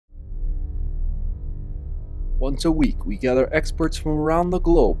Once a week, we gather experts from around the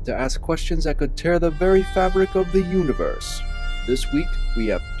globe to ask questions that could tear the very fabric of the universe. This week, we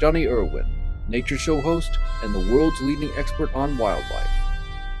have Johnny Irwin, nature show host and the world's leading expert on wildlife.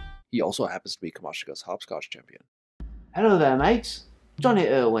 He also happens to be Kamashika's hopscotch champion. Hello there, mates. Johnny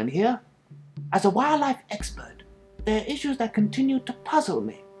Irwin here. As a wildlife expert, there are issues that continue to puzzle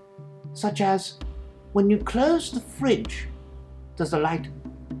me, such as when you close the fridge, does the light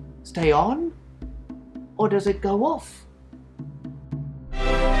stay on or does it go off?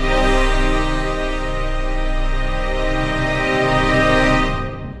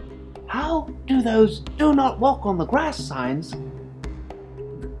 How do those "do not walk on the grass" signs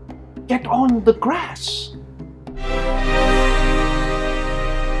get on the grass?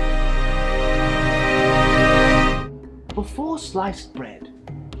 Before sliced bread,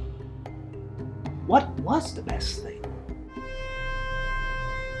 what was the best thing?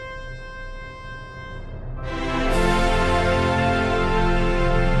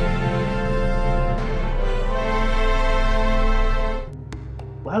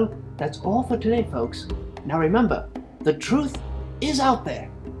 Well, that's all for today, folks. Now remember, the truth is out there.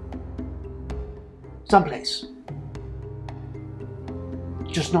 Someplace.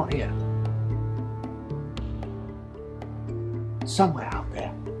 Just not here. Somewhere out